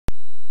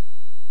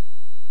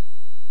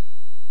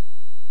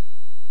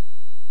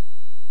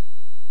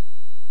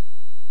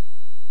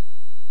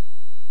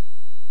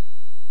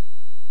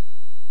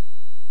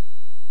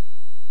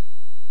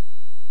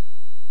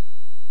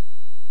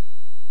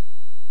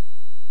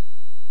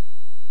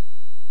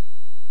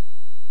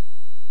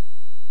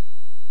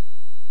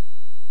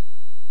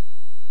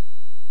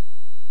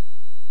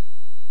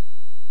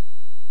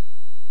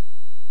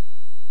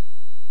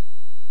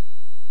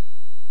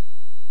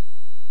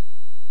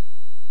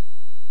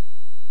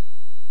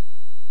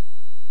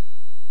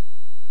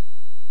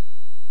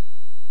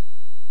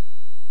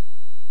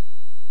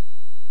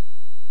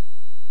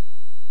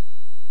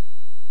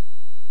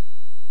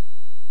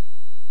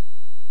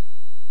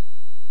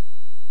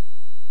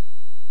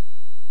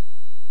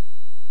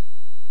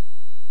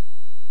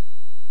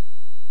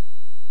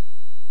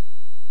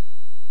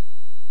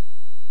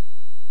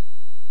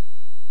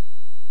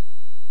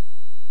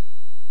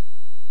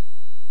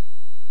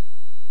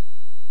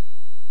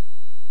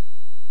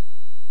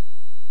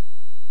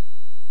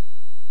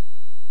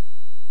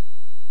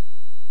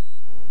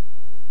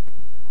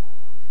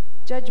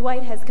Judge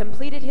White has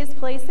completed his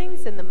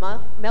placings in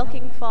the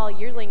Milking Fall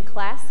Yearling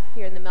class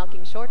here in the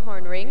Milking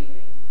Shorthorn ring.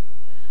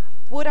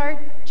 Would our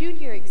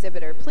junior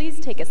exhibitor please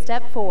take a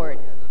step forward?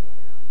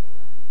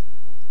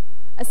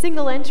 A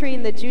single entry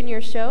in the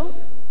junior show.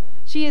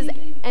 She is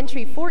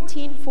entry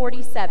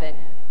 1447,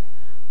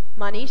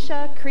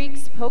 Monisha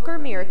Creek's Poker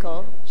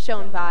Miracle,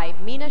 shown by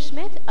Mina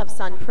Schmidt of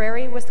Sun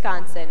Prairie,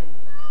 Wisconsin.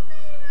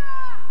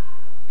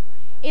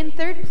 In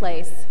third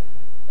place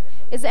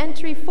is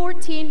entry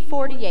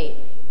 1448,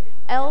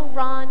 L.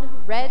 Ron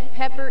Red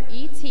Pepper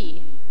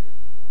E.T.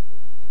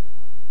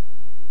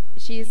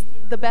 She's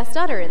the best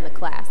udder in the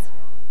class.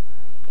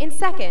 In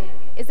second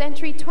is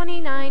entry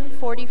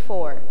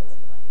 2944,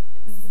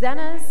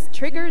 Zena's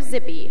Trigger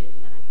Zippy,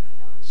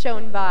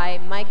 shown by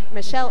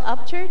Michelle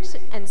Upchurch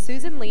and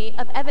Susan Lee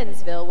of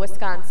Evansville,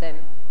 Wisconsin.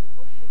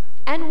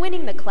 And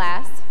winning the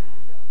class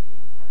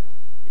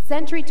is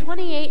entry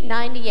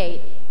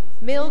 2898,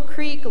 Mill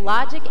Creek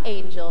Logic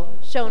Angel,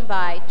 shown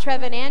by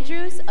Trevin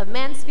Andrews of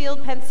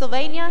Mansfield,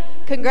 Pennsylvania.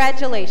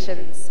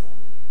 Congratulations.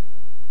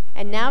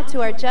 And now to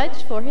our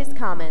judge for his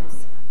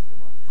comments.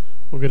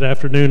 Well, good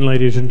afternoon,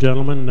 ladies and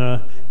gentlemen.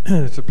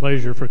 It's a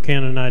pleasure for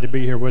Ken and I to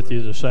be here with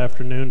you this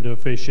afternoon to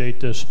officiate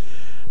this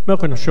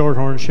Milking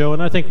Shorthorn show,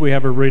 and I think we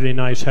have a really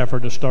nice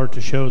heifer to start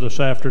the show this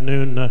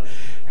afternoon.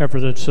 Heifer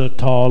that's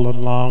tall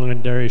and long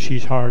and dairy.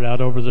 She's hard out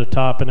over the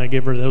top, and I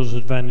give her those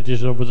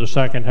advantages over the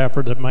second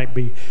heifer that might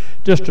be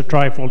just a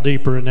trifle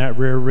deeper in that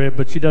rear rib,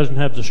 but she doesn't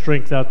have the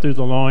strength out through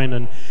the loin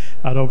and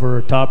out over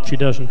her top. She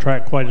doesn't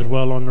track quite as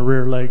well on the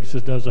rear legs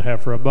as does the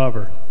heifer above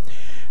her.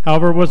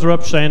 However, with her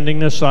upstanding,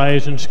 the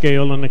size and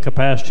scale and the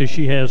capacity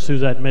she has through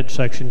that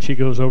midsection, she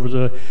goes over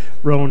the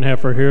roan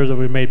heifer here that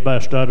we made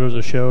best udder of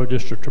the show.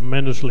 Just a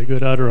tremendously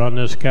good udder on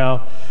this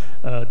cow.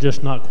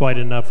 Just not quite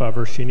enough of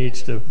her. She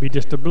needs to be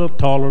just a little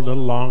taller, a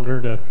little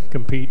longer to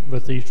compete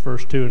with these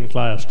first two in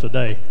class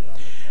today.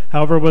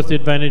 However, with the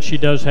advantage she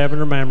does have in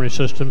her mammary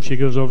system, she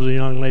goes over the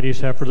young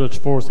lady's heifer that's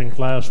fourth in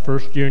class,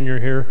 first junior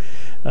here.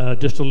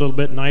 Just a little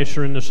bit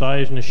nicer in the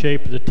size and the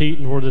shape of the teat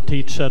and where the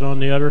teat's set on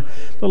the udder.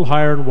 A little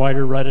higher and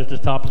wider right at the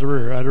top of the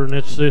rear udder, and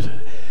it's the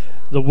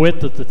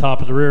width at the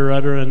top of the rear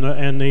udder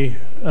and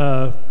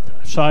the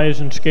size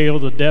and scale,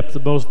 the depth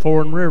of both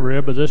fore and rear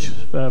rib of this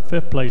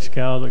fifth place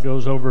cow that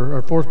goes over,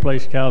 or fourth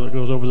place cow that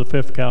goes over the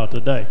fifth cow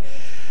today.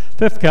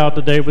 Fifth cow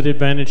today, with the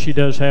advantage she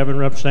does have in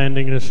her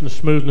upstandingness and the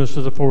smoothness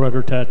of the fore udder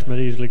attachment,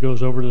 easily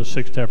goes over to the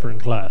sixth heifer in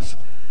class.